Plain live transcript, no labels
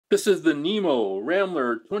This is the NEBO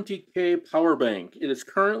Rambler 20K power bank. It is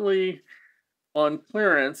currently on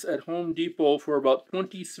clearance at Home Depot for about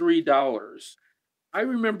 $23. I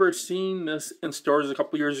remember seeing this in stores a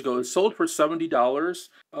couple years ago. It sold for $70.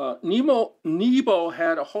 NEBO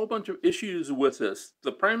had a whole bunch of issues with this.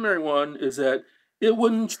 The primary one is that it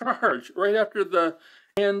wouldn't charge right after the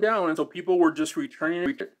hand down, and so people were just returning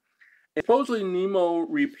it. And supposedly NEBO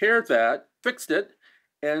repaired that, fixed it,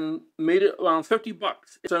 and made it around 50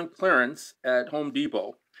 bucks. It's on clearance at Home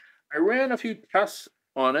Depot. I ran a few tests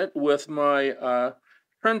on it with my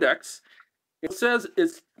Trendex. It says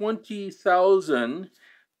it's 20,000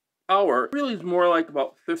 power. It really is more like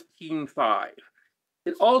about 15.5.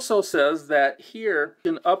 It also says that here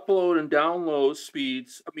you can upload and download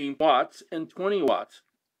speeds, watts and 20 watts.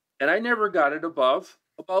 And I never got it above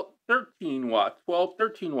about 13 watts, 12,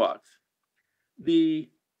 13 watts. The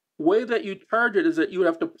way that you charge it is that you would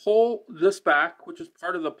have to pull this back, which is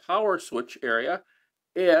part of the power switch area,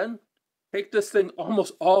 and take this thing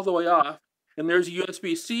almost all the way off. And there's a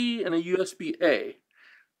USB-C and a USB-A.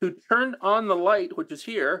 To turn on the light, which is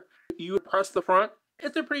here, you would press the front.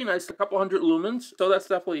 It's a pretty nice, a couple hundred lumens, so that's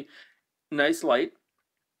definitely a nice light.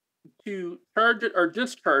 To charge it or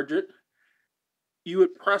discharge it, you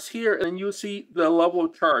would press here and you would see the level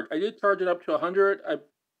of charge. I did charge it up to 100. I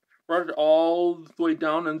brought it all the way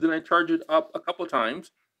down and then I charged it up a couple of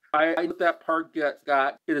times. I let that part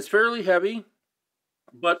got. It is fairly heavy,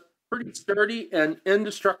 but pretty sturdy and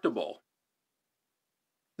indestructible.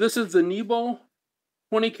 This is the NEBO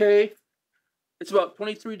 20K. It's about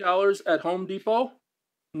 $23 at Home Depot.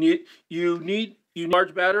 You need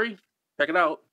large battery? Check it out.